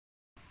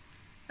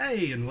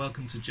Hey, and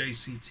welcome to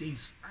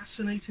JCT's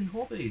Fascinating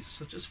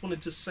Hobbies. I just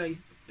wanted to say a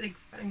big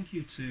thank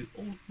you to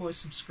all of my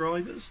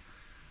subscribers.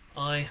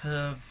 I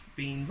have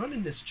been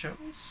running this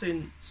channel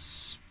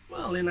since,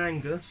 well, in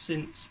anger,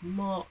 since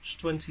March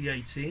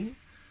 2018.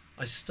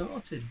 I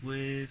started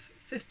with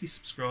 50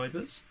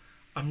 subscribers.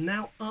 I'm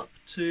now up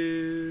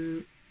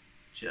to,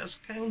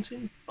 just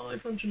counting,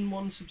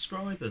 501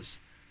 subscribers.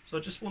 So I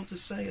just want to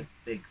say a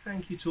big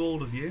thank you to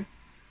all of you.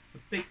 A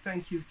big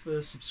thank you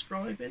for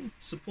subscribing,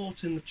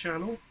 supporting the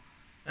channel,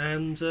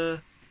 and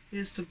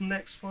here's to the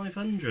next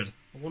 500.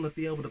 I want to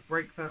be able to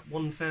break that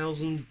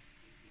 1,000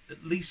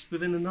 at least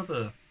within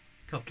another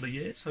couple of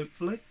years,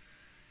 hopefully.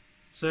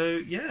 So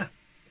yeah,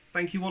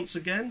 thank you once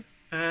again,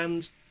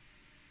 and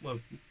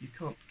well, you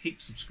can't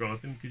keep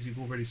subscribing because you've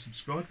already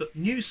subscribed, but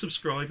new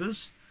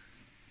subscribers,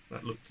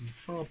 that looked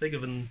far bigger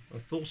than I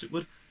thought it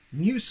would.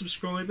 New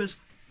subscribers,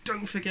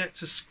 don't forget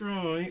to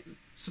subscribe,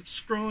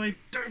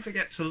 don't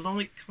forget to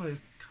like. I'm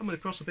coming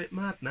across a bit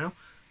mad now,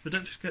 but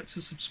don't forget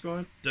to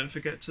subscribe, don't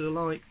forget to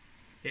like,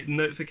 hit the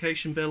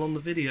notification bell on the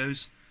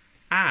videos,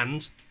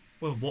 and,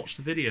 well, watch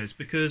the videos,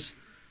 because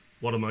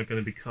what am I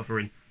going to be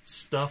covering?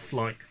 Stuff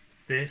like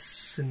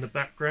this in the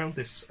background,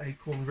 this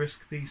Acorn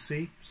Risk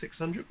PC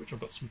 600, which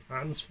I've got some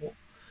plans for,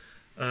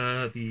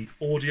 the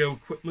audio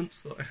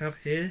equipment that I have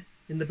here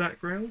in the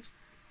background,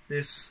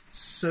 this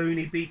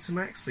Sony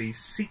Betamax, the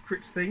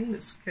secret thing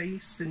that's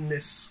cased in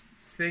this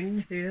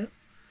thing here,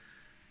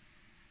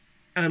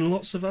 and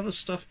lots of other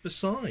stuff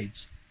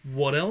besides.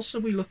 What else are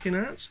we looking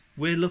at?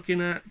 We're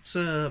looking at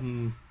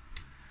the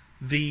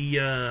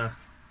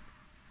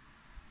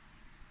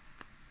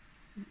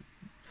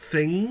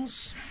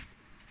things.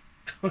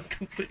 I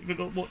completely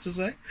forgot what to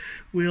say.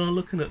 We are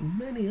looking at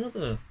many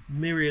other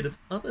myriad of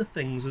other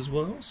things as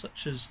well,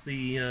 such as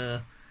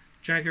the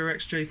Jaguar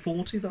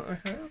XJ40 that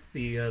I have,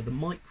 the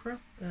Micra,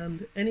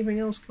 and anything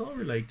else car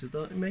related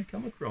that I may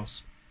come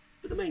across.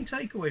 But the main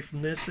takeaway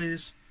from this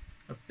is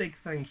a big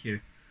thank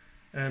you,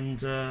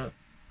 and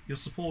your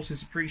support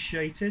is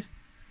appreciated.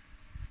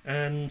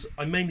 And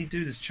I mainly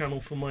do this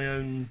channel for my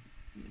own,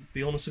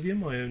 be honest with you,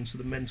 my own sort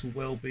of mental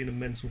well-being and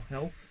mental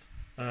health.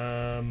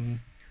 I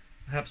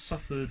have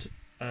suffered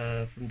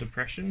from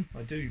depression.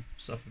 I do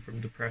suffer from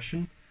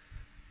depression.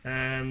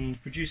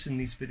 And producing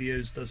these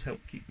videos does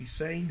help keep me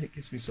sane. It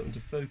gives me something to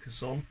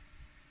focus on,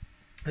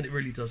 and it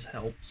really does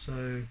help.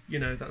 So, you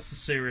know, that's the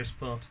serious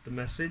part of the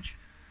message,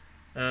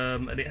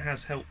 and it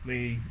has helped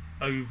me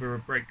over a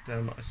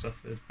breakdown that I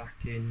suffered back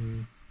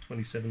in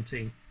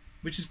 2017,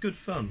 which is good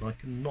fun. I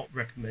cannot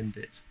recommend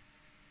it.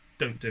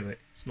 Don't do it.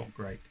 It's not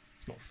great.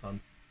 It's not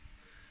fun.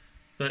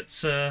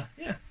 But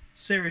yeah,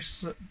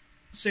 serious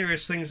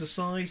things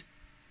aside,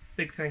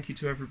 big thank you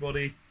to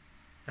everybody.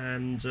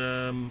 And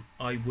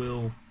I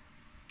will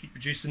keep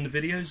producing the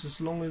videos as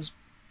long as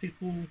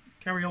people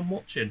carry on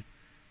watching.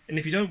 And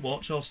if you don't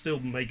watch, I'll still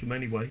make them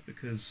anyway,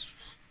 because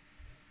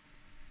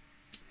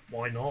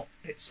why not?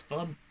 It's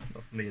fun.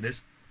 Not for me, it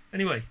is.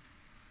 Anyway,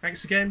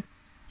 thanks again.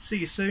 See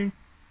you soon.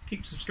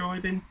 Keep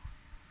subscribing.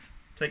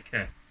 Take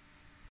care.